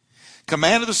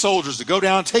 commanded the soldiers to go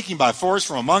down, take him by force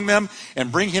from among them,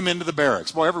 and bring him into the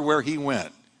barracks. Boy, everywhere he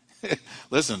went.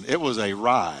 Listen, it was a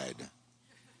ride.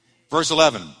 Verse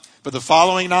 11, but the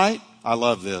following night, I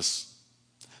love this.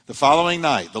 The following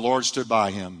night, the Lord stood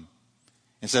by him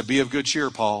and said, be of good cheer,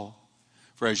 Paul.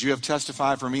 For as you have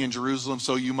testified for me in Jerusalem,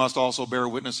 so you must also bear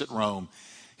witness at Rome.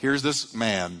 Here's this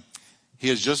man. He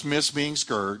has just missed being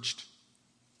scourged.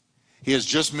 He has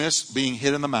just missed being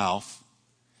hit in the mouth.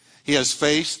 He has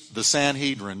faced the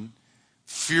Sanhedrin,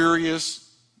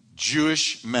 furious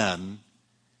Jewish men.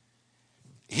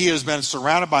 He has been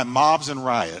surrounded by mobs and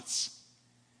riots.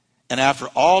 And after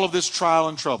all of this trial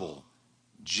and trouble,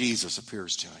 Jesus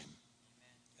appears to him.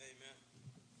 Amen.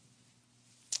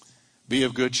 Be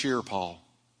of good cheer, Paul.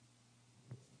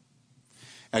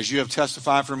 As you have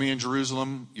testified for me in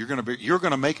Jerusalem, you're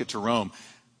going to make it to Rome.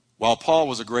 While Paul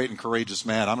was a great and courageous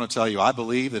man, I'm going to tell you, I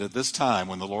believe that at this time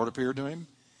when the Lord appeared to him,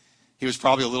 he was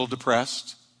probably a little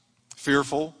depressed,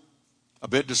 fearful, a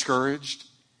bit discouraged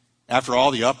after all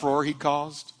the uproar he'd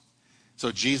caused.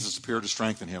 So Jesus appeared to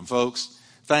strengthen him. Folks,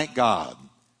 thank God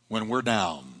when we're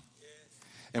down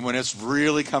and when it's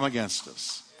really come against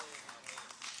us.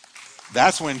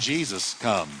 That's when Jesus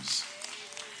comes.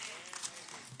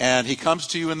 And he comes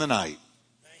to you in the night.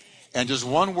 And just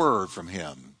one word from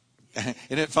him. Isn't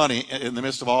it funny, in the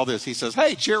midst of all this, he says,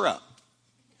 hey, cheer up.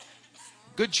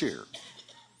 Good cheer.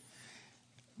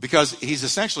 Because he's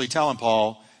essentially telling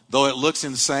Paul, though it looks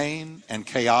insane and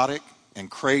chaotic and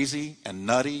crazy and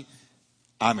nutty,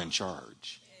 I'm in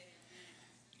charge.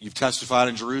 You've testified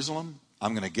in Jerusalem,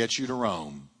 I'm going to get you to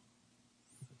Rome.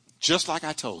 Just like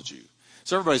I told you.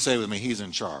 So everybody say with me, he's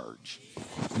in charge.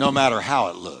 No matter how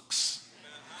it looks.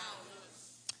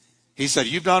 He said,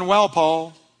 you've done well,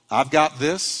 Paul. I've got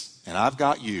this and I've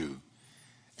got you.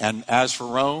 And as for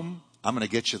Rome, I'm going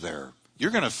to get you there. You're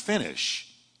going to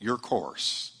finish your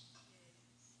course.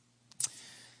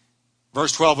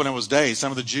 Verse 12, when it was day,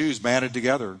 some of the Jews banded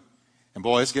together. And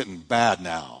boy, it's getting bad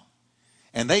now.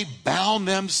 And they bound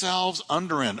themselves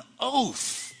under an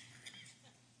oath,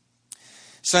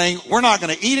 saying, we're not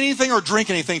going to eat anything or drink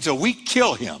anything till we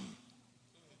kill him.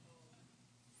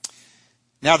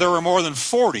 Now there were more than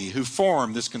 40 who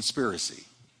formed this conspiracy.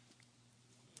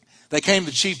 They came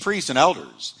to chief priests and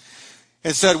elders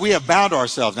and said, we have bound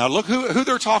ourselves. Now look who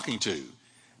they're talking to.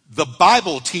 The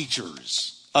Bible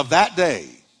teachers of that day,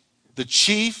 the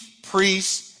chief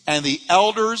priests and the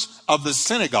elders of the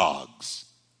synagogues.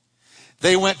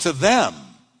 They went to them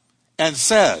and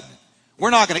said,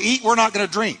 we're not going to eat, we're not going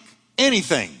to drink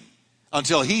anything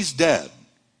until he's dead.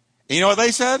 And you know what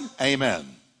they said? Amen.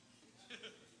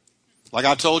 Like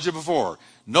I told you before,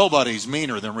 nobody's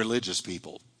meaner than religious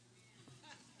people.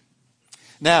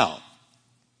 Now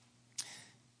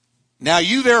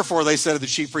you therefore, they said to the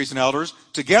chief priests and elders,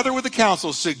 together with the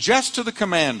council, suggest to the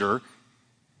commander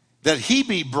that he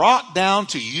be brought down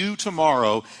to you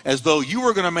tomorrow as though you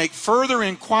were going to make further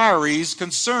inquiries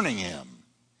concerning him.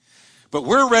 But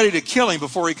we're ready to kill him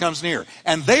before he comes near.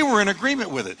 And they were in agreement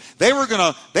with it. They were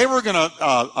going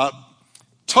to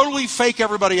totally fake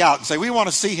everybody out and say, we want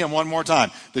to see him one more time.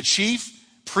 The chief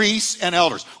priests and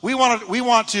elders. We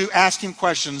want to ask him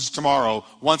questions tomorrow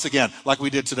once again, like we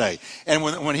did today. And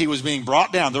when he was being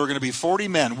brought down, there were going to be 40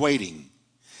 men waiting.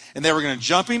 And they were going to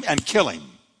jump him and kill him.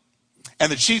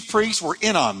 And the chief priests were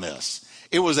in on this.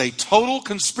 It was a total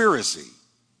conspiracy.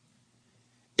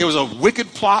 It was a wicked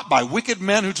plot by wicked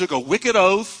men who took a wicked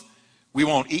oath. We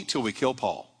won't eat till we kill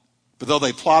Paul. But though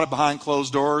they plotted behind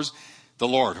closed doors, the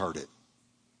Lord heard it.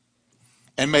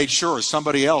 And made sure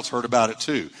somebody else heard about it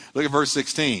too. Look at verse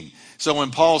 16. So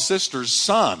when Paul's sister's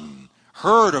son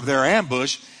heard of their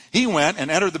ambush, he went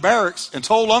and entered the barracks and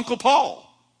told Uncle Paul.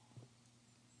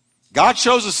 God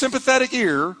chose a sympathetic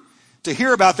ear to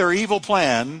hear about their evil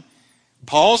plan.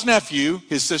 Paul's nephew,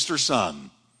 his sister's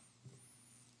son.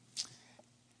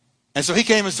 And so he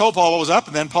came and told Paul what was up.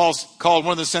 And then Paul called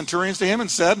one of the centurions to him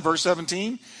and said, in verse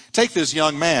 17, take this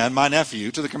young man, my nephew,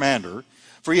 to the commander,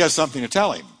 for he has something to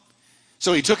tell him.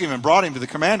 So he took him and brought him to the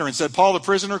commander and said, Paul the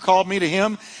prisoner called me to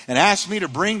him and asked me to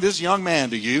bring this young man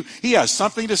to you. He has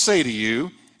something to say to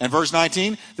you. And verse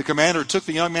 19, the commander took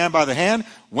the young man by the hand,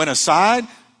 went aside,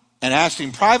 and asked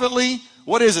him privately,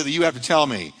 what is it that you have to tell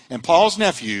me? And Paul's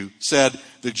nephew said,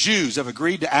 the Jews have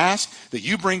agreed to ask that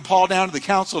you bring Paul down to the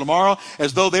council tomorrow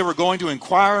as though they were going to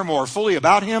inquire more fully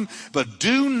about him. But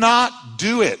do not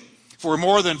do it, for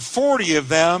more than 40 of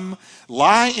them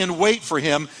lie in wait for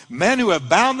him, men who have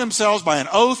bound themselves by an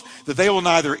oath that they will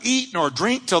neither eat nor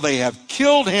drink till they have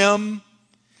killed him.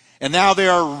 And now they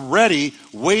are ready,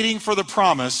 waiting for the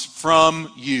promise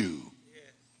from you.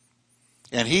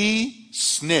 And he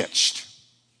snitched.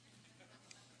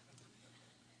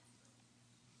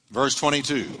 Verse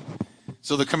 22.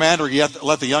 So the commander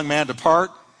let the young man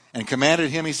depart and commanded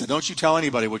him. He said, don't you tell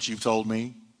anybody what you've told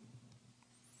me.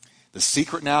 The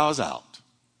secret now is out.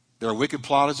 Their wicked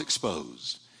plot is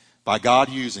exposed by God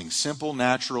using simple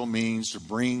natural means to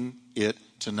bring it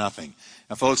to nothing.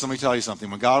 Now, folks, let me tell you something.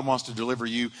 When God wants to deliver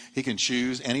you, he can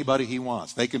choose anybody he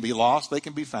wants. They can be lost. They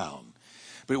can be found.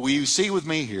 But what you see with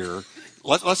me here,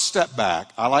 let's step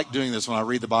back. I like doing this when I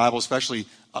read the Bible, especially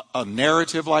a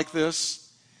narrative like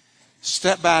this.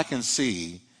 Step back and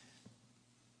see.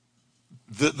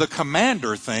 The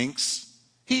commander thinks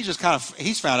he's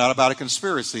found out about a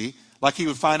conspiracy like he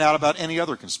would find out about any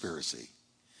other conspiracy.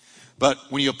 But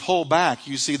when you pull back,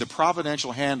 you see the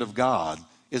providential hand of God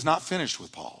is not finished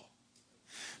with Paul.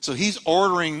 So he's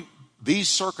ordering these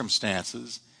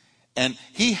circumstances, and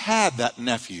he had that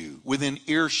nephew within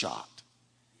earshot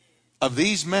of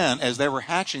these men as they were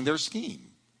hatching their scheme.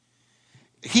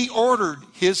 He ordered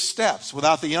his steps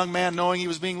without the young man knowing he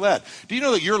was being led. Do you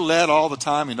know that you're led all the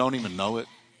time and don't even know it?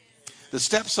 The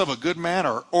steps of a good man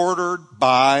are ordered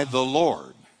by the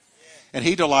Lord, and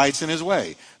he delights in his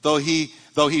way. Though he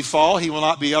fall, he will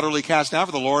not be utterly cast down,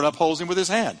 for the Lord upholds him with his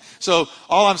hand. So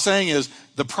all I'm saying is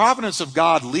the providence of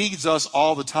God leads us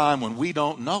all the time when we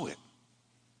don't know it.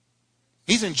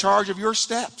 He's in charge of your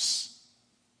steps.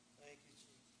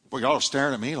 Well, y'all are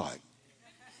staring at me like,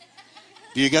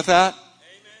 do you get that?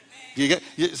 You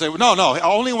say, well, no,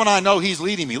 only when I know he's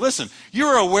leading me. Listen,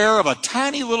 you're aware of a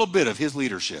tiny little bit of his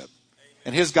leadership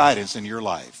and his guidance in your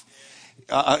life.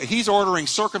 He's ordering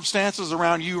circumstances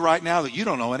around you right now that you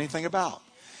don't know anything about.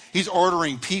 He's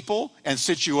ordering people and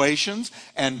situations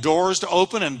and doors to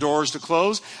open and doors to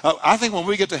close. I think when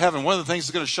we get to heaven, one of the things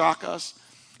that's going to shock us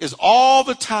is all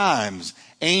the times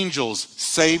angels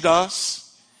saved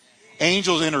us,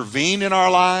 angels intervened in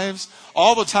our lives,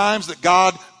 all the times that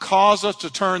God caused us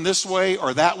to turn this way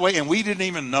or that way and we didn't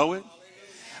even know it.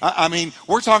 I mean,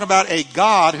 we're talking about a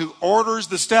God who orders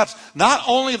the steps, not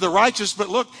only of the righteous, but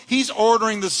look, he's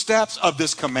ordering the steps of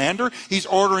this commander. He's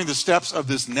ordering the steps of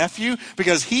this nephew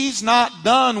because he's not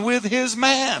done with his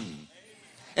man.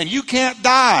 And you can't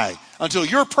die until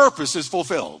your purpose is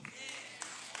fulfilled.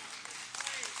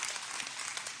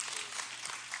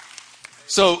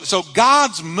 So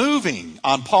God's moving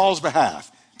on Paul's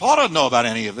behalf. Paul doesn't know about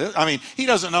any of this. I mean, he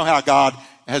doesn't know how God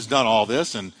has done all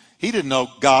this, and he didn't know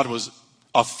God was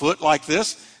afoot like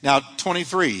this. Now,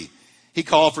 23, he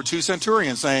called for 2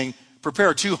 centurions, saying,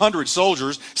 prepare 200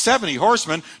 soldiers, 70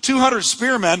 horsemen, 200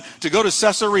 spearmen to go to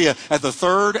Caesarea at the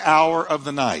 3rd hour of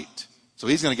the night. So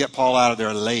he's going to get Paul out of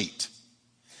there late.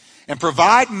 And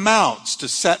provide mounts to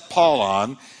set Paul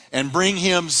on and bring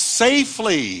him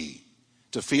safely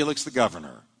to Felix the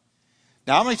governor.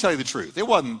 Now, I'm going to tell you the truth. It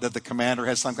wasn't that the commander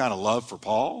had some kind of love for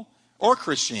Paul or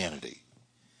Christianity.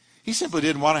 He simply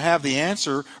didn't want to have the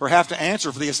answer or have to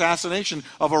answer for the assassination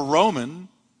of a Roman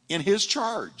in his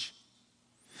charge.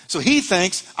 So he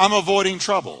thinks, I'm avoiding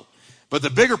trouble. But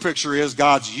the bigger picture is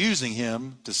God's using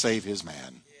him to save his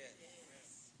man.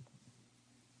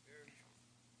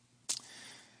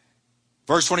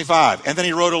 Verse 25, and then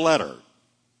he wrote a letter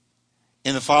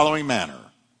in the following manner.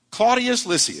 Claudius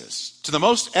Lysias, to the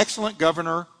most excellent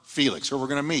governor Felix, who we're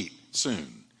going to meet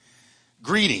soon.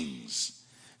 Greetings.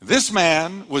 This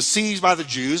man was seized by the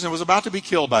Jews and was about to be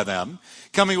killed by them.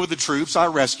 Coming with the troops, I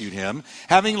rescued him,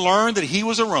 having learned that he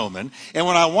was a Roman. And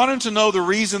when I wanted to know the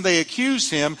reason they accused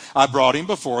him, I brought him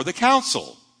before the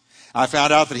council. I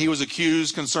found out that he was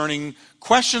accused concerning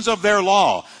questions of their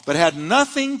law, but had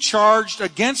nothing charged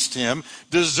against him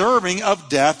deserving of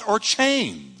death or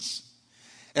chains.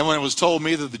 And when it was told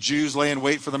me that the Jews lay in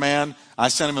wait for the man, I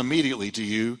sent him immediately to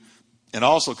you, and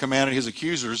also commanded his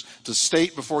accusers to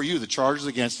state before you the charges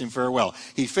against him farewell.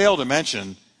 He failed to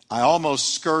mention, I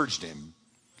almost scourged him,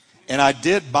 and I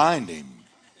did bind him.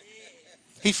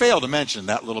 He failed to mention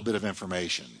that little bit of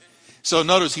information. So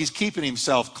notice he's keeping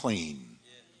himself clean.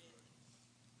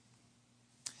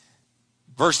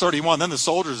 Verse 31, then the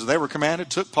soldiers, as they were commanded,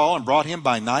 took Paul and brought him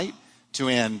by night to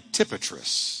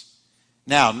Antipatris.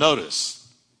 Now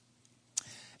notice,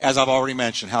 as I've already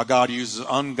mentioned, how God uses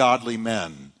ungodly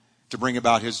men to bring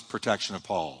about his protection of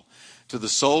Paul. To the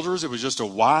soldiers, it was just a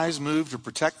wise move to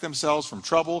protect themselves from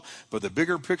trouble, but the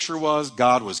bigger picture was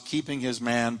God was keeping his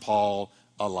man Paul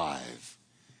alive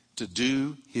to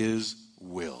do his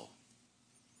will.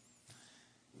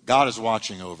 God is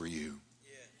watching over you.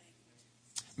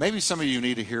 Maybe some of you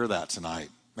need to hear that tonight.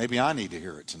 Maybe I need to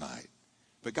hear it tonight.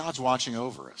 But God's watching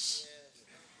over us.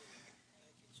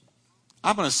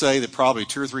 I'm going to say that probably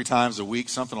 2 or 3 times a week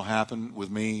something will happen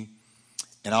with me,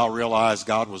 and I'll realize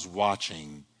God was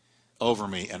watching over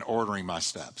me and ordering my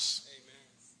steps.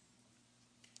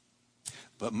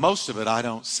 Amen. But most of it I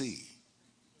don't see.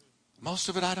 Most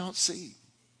of it I don't see.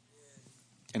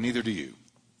 And neither do you.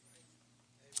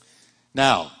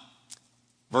 Now,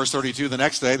 verse 32, the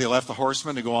next day they left the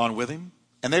horsemen to go on with him,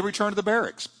 and they returned to the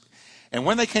barracks. And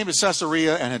when they came to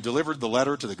Caesarea and had delivered the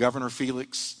letter to the governor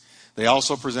Felix, they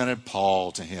also presented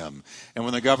Paul to him. And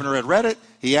when the governor had read it,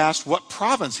 he asked what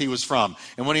province he was from.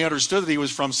 And when he understood that he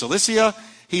was from Cilicia,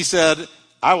 he said,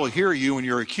 I will hear you, and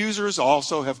your accusers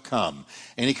also have come.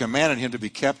 And he commanded him to be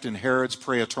kept in Herod's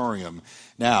praetorium.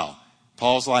 Now,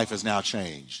 Paul's life has now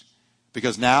changed,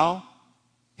 because now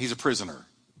he's a prisoner.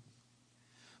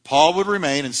 Paul would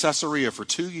remain in Caesarea for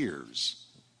 2 years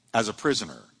as a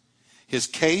prisoner. His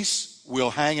case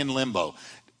will hang in limbo.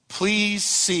 Please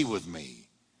see with me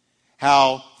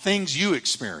how things you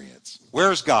experience.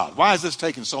 Where's God? Why is this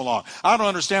taking so long? I don't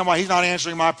understand why he's not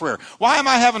answering my prayer. Why am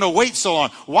I having to wait so long?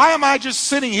 Why am I just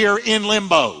sitting here in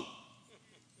limbo?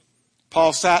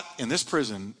 Paul sat in this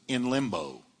prison in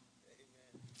limbo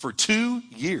for 2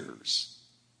 years.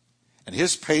 And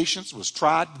his patience was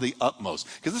tried to the utmost.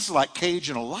 Because this is like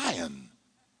caging a lion.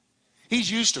 He's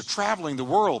used to traveling the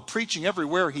world, preaching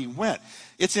everywhere he went.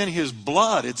 It's in his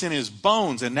blood. It's in his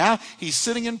bones. And now he's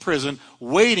sitting in prison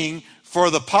waiting for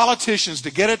the politicians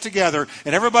to get it together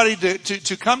and everybody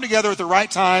to come together at the right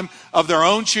time of their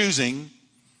own choosing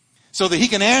so that he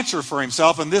can answer for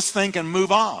himself and this thing can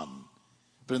move on.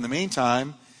 But in the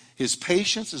meantime, his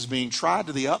patience is being tried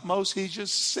to the utmost. He's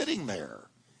just sitting there.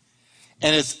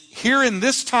 And it's here in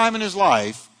this time in his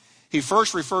life, he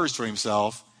first refers to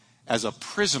himself as a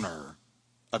prisoner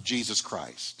of Jesus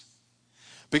Christ.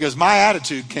 Because my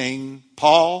attitude, King,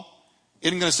 Paul,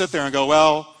 isn't going to sit there and go,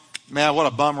 well, man, what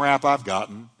a bum rap I've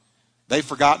gotten. They've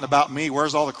forgotten about me.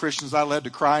 Where's all the Christians I led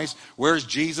to Christ? Where's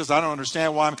Jesus? I don't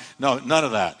understand why. No, none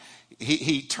of that.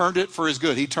 He turned it for his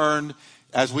good. He turned,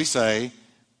 as we say,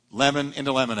 lemon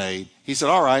into lemonade. He said,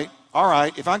 all right,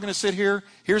 if I'm going to sit here,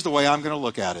 here's the way I'm going to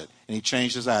look at it. And he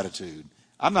changed his attitude.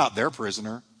 I'm not their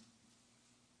prisoner.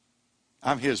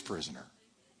 I'm his prisoner.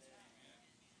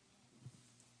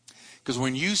 Because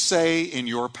when you say in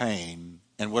your pain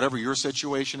and whatever your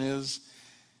situation is,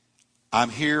 I'm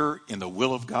here in the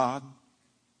will of God.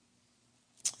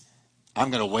 I'm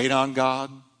going to wait on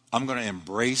God. I'm going to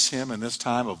embrace him in this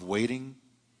time of waiting.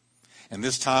 And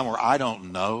this time where I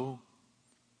don't know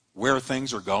where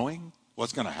things are going,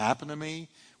 what's going to happen to me,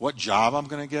 what job I'm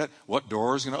going to get, what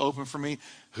door is going to open for me,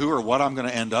 who or what I'm going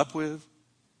to end up with,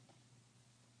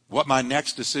 what my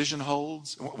next decision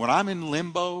holds. When I'm in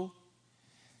limbo,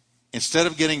 instead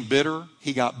of getting bitter,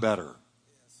 he got better.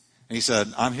 And he said,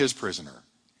 I'm his prisoner.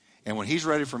 And when he's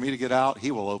ready for me to get out,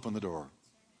 he will open the door.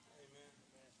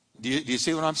 Do you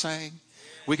see what I'm saying?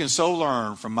 We can so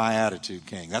learn from my attitude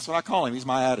king. That's what I call him. He's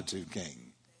my attitude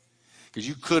king. Because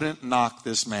you couldn't knock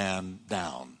this man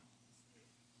down.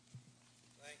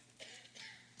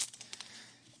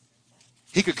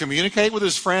 He could communicate with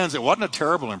his friends. It wasn't a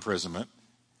terrible imprisonment.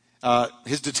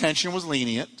 His detention was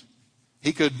lenient.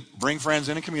 He could bring friends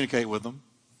in and communicate with them.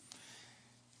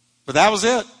 But that was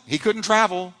it. He couldn't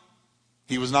travel.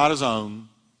 He was not his own.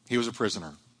 He was a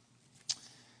prisoner.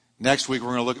 Next week, we're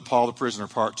going to look at Paul the prisoner,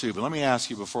 part 2. But let me ask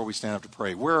you before we stand up to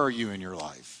pray, where are you in your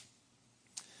life?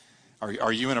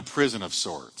 Are you in a prison of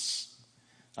sorts?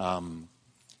 Do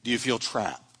you feel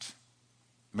trapped?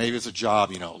 Maybe it's a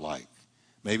job you don't like.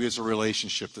 Maybe it's a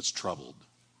relationship that's troubled.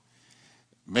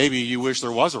 Maybe you wish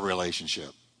there was a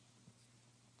relationship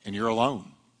and you're alone.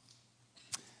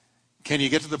 Can you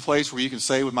get to the place where you can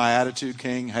say with my attitude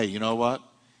king, hey, you know what?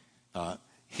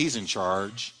 He's in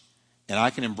charge, and I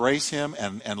can embrace him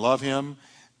and love him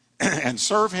and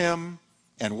serve him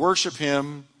and worship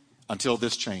him until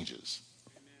this changes.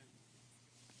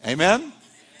 Amen?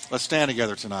 Let's stand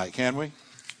together tonight, can we?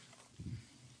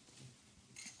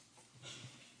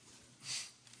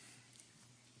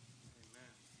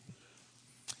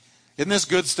 Isn't this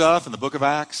good stuff in the book of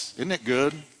Acts? Isn't it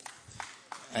good?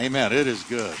 Amen. It is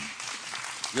good.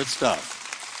 Good stuff.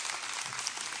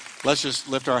 Let's just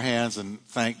lift our hands and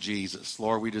thank Jesus.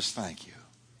 Lord, we just thank you.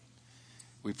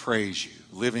 We praise you.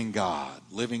 Living God,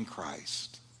 living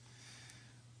Christ.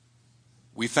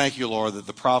 We thank you, Lord, that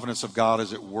the providence of God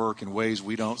is at work in ways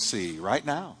we don't see right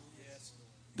now.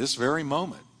 This very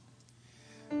moment.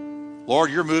 Lord,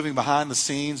 you're moving behind the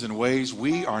scenes in ways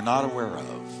we are not aware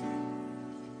of.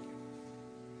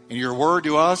 And your word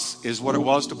to us is what it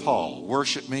was to Paul.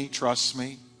 Worship me, trust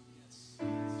me,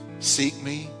 seek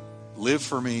me, live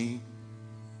for me,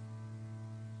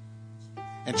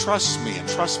 and trust me and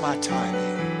trust my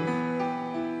timing.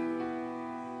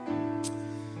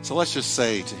 So let's just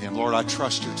say to him, Lord, I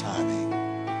trust your timing.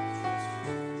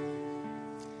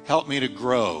 Help me to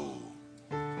grow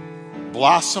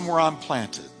blossom where I'm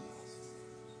planted.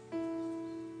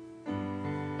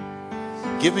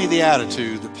 Give me the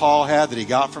attitude that Paul had that he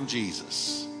got from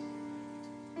Jesus.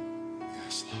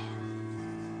 Yes,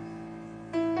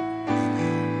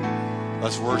 Lord.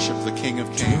 Let's worship the King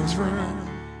of Kings for a moment.